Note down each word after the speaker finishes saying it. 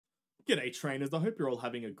G'day trainers, I hope you're all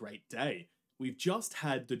having a great day. We've just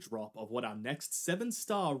had the drop of what our next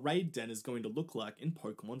 7-star raid den is going to look like in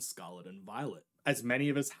Pokemon Scarlet and Violet. As many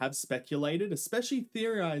of us have speculated, especially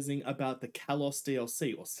theorizing about the Kalos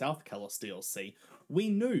DLC or South Kalos DLC, we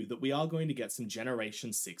knew that we are going to get some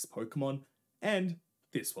Generation 6 Pokemon, and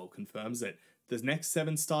this well confirms it. The next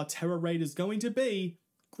 7-star Terra raid is going to be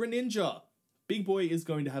Greninja. Big Boy is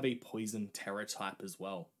going to have a Poison Terra type as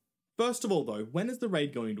well. First of all though, when is the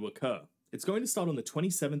raid going to occur? It's going to start on the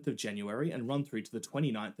 27th of January and run through to the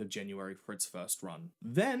 29th of January for its first run.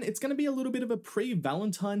 Then it's going to be a little bit of a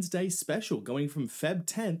pre-Valentine's Day special going from Feb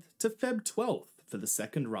 10th to Feb 12th for the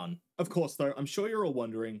second run. Of course though, I'm sure you're all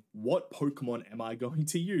wondering, what Pokemon am I going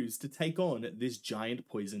to use to take on this giant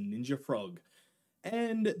poison ninja frog?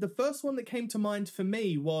 And the first one that came to mind for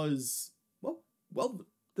me was, well,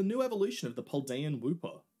 the new evolution of the Paldean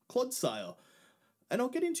Wooper, Clodsire. And I'll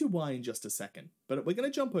get into why in just a second, but we're going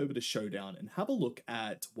to jump over to Showdown and have a look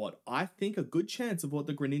at what I think a good chance of what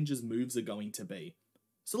the Greninja's moves are going to be.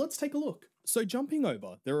 So let's take a look. So jumping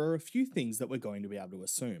over, there are a few things that we're going to be able to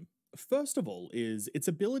assume. First of all is its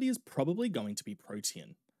ability is probably going to be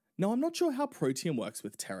Protean. Now I'm not sure how Protean works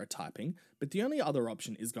with Terra typing, but the only other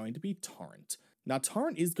option is going to be Torrent. Now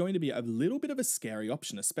Torrent is going to be a little bit of a scary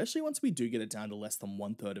option, especially once we do get it down to less than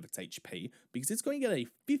 1/3 of its HP, because it's going to get a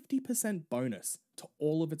 50% bonus to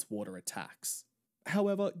all of its water attacks.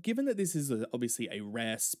 However, given that this is obviously a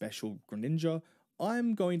rare special Greninja,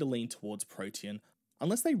 I'm going to lean towards Protean,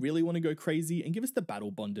 unless they really want to go crazy and give us the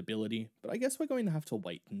Battle Bond ability, but I guess we're going to have to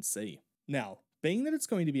wait and see. Now, being that it's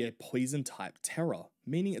going to be a Poison type Terra,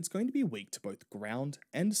 meaning it's going to be weak to both Ground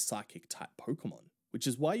and Psychic type Pokemon, which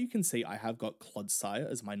is why you can see I have got Clodsire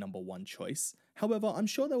as my number one choice. However, I'm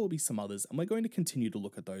sure there will be some others and we're going to continue to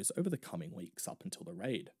look at those over the coming weeks up until the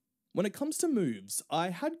raid. When it comes to moves,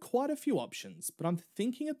 I had quite a few options, but I'm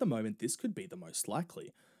thinking at the moment this could be the most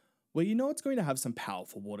likely. Where you know it's going to have some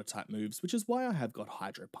powerful water type moves, which is why I have got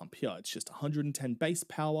Hydro Pump here. It's just 110 base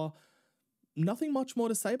power. Nothing much more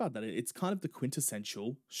to say about that. It's kind of the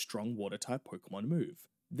quintessential strong water type Pokemon move.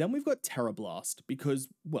 Then we've got Terra Blast because,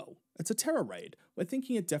 well, it's a Terra raid. We're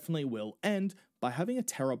thinking it definitely will, and by having a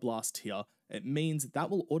Terra Blast here, it means that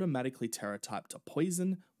will automatically Terra type to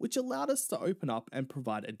Poison, which allowed us to open up and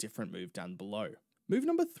provide a different move down below. Move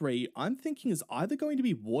number 3, I'm thinking is either going to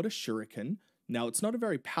be Water Shuriken. Now, it's not a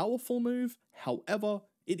very powerful move, however,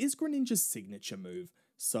 it is Greninja's signature move,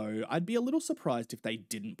 so I'd be a little surprised if they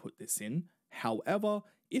didn't put this in. However,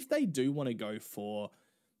 if they do want to go for,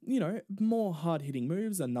 you know, more hard-hitting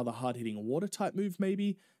moves, another hard-hitting water type move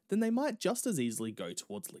maybe, then they might just as easily go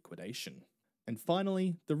towards Liquidation. And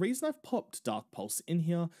finally, the reason I've popped Dark Pulse in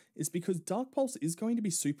here is because Dark Pulse is going to be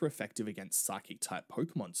super effective against Psychic type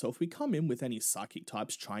Pokemon, so if we come in with any Psychic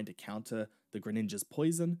types trying to counter the Greninja's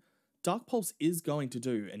Poison, Dark Pulse is going to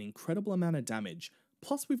do an incredible amount of damage,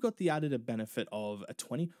 plus we've got the added benefit of a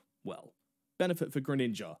benefit for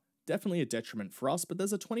Greninja. Definitely a detriment for us, but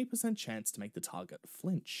there's a 20% chance to make the target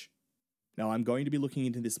flinch. Now I'm going to be looking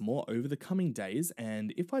into this more over the coming days,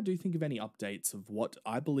 and if I do think of any updates of what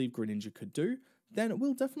I believe Greninja could do, then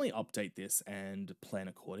we'll definitely update this and plan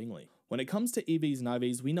accordingly. When it comes to EVs and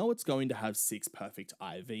IVs, we know it's going to have 6 perfect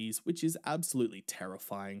IVs, which is absolutely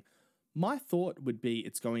terrifying. My thought would be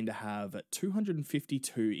it's going to have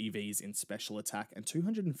 252 EVs in special attack and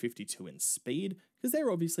 252 in speed, because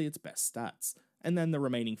they're obviously its best stats, and then the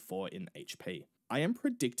remaining 4 in HP. I am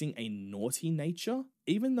predicting a naughty nature,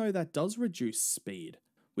 even though that does reduce speed.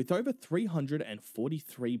 With over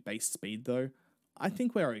 343 base speed though, I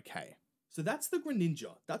think we're okay. So that's the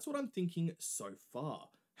Greninja, that's what I'm thinking so far.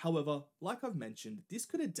 However, like I've mentioned, this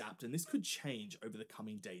could adapt and this could change over the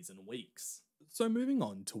coming days and weeks. So moving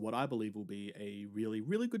on to what I believe will be a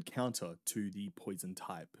really good counter to the poison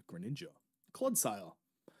type Greninja, Clodsire.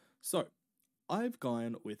 So, I've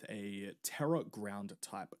gone with a Terra Ground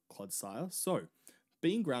type Clodsire. So,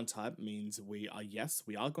 being ground type means we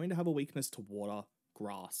are going to have a weakness to water,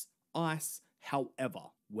 grass, ice.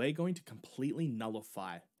 However, we're going to completely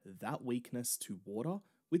nullify that weakness to water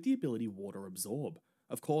with the ability Water Absorb.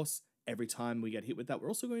 Of course, every time we get hit with that, we're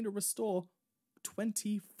also going to restore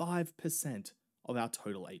 25% of our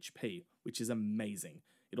total HP, which is amazing.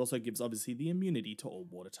 It also gives obviously the immunity to all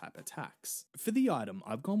water type attacks. For the item,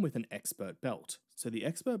 I've gone with an Expert Belt. So the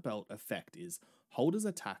Expert Belt effect is holders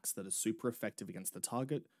attacks that are super effective against the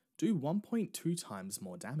target do 1.2 times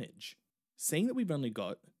more damage. Seeing that we've only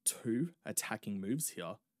got 2 attacking moves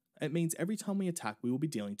here, it means every time we attack we will be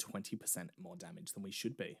dealing 20% more damage than we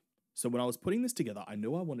should be. So when I was putting this together, I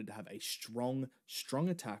knew I wanted to have a strong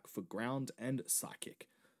attack for ground and psychic.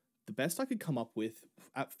 The best I could come up with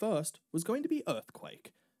at first was going to be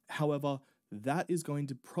Earthquake. However, that is going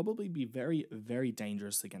to probably be very, very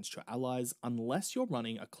dangerous against your allies unless you're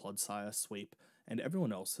running a Clodsire sweep and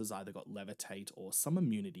everyone else has either got Levitate or some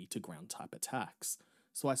immunity to ground type attacks.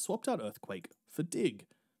 So I swapped out Earthquake for Dig.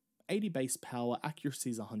 80 base power,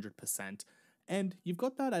 accuracy is 100%, and you've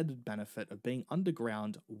got that added benefit of being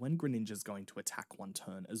underground when Greninja's going to attack one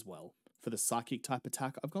turn as well. For the Psychic type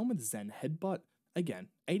attack, I've gone with Zen Headbutt. Again,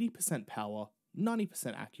 80% power,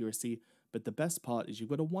 90% accuracy, but the best part is you've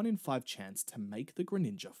got a 1 in 5 chance to make the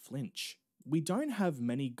Greninja flinch. We don't have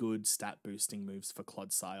many good stat boosting moves for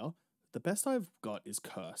Clodsire. The best I've got is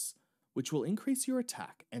Curse, which will increase your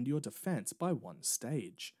attack and your defense by 1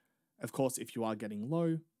 stage. Of course, if you are getting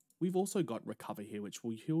low, we've also got Recover here, which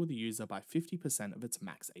will heal the user by 50% of its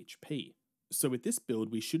max HP. So with this build,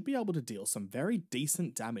 we should be able to deal some very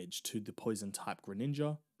decent damage to the Poison type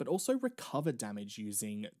Greninja, but also recover damage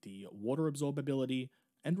using the Water Absorb ability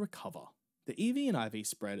and Recover. The EV and IV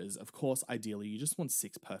spread is, of course, ideally you just want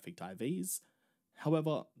 6 perfect IVs.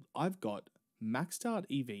 However, I've got maxed out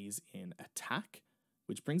EVs in Attack,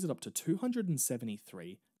 which brings it up to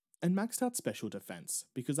 273, and maxed out Special Defense,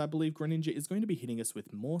 because I believe Greninja is going to be hitting us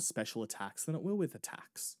with more special attacks than it will with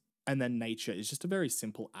attacks. And then Nature is just a very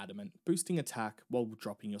simple Adamant, boosting attack while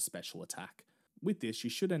dropping your special attack. With this, you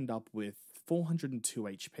should end up with 402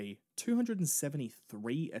 HP,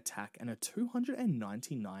 273 attack, and a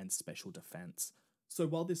 299 special defense. So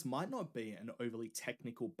while this might not be an overly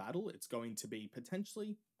technical battle, it's going to be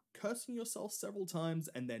potentially cursing yourself several times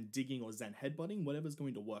and then digging or Zen headbutting, whatever's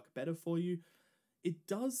going to work better for you. It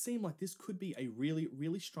does seem like this could be a really,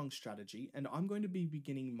 really strong strategy, and I'm going to be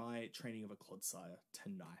beginning my training of a Clodsire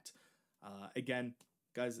tonight. Again,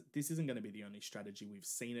 guys, this isn't going to be the only strategy. We've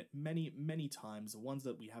seen it many, many times. The ones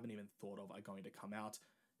that we haven't even thought of are going to come out,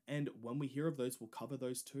 and when we hear of those, we'll cover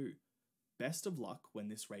those too. Best of luck when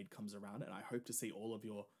this raid comes around, and I hope to see all of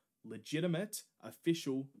your legitimate,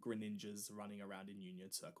 official Greninjas running around in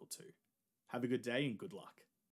Union Circle too. Have a good day and good luck.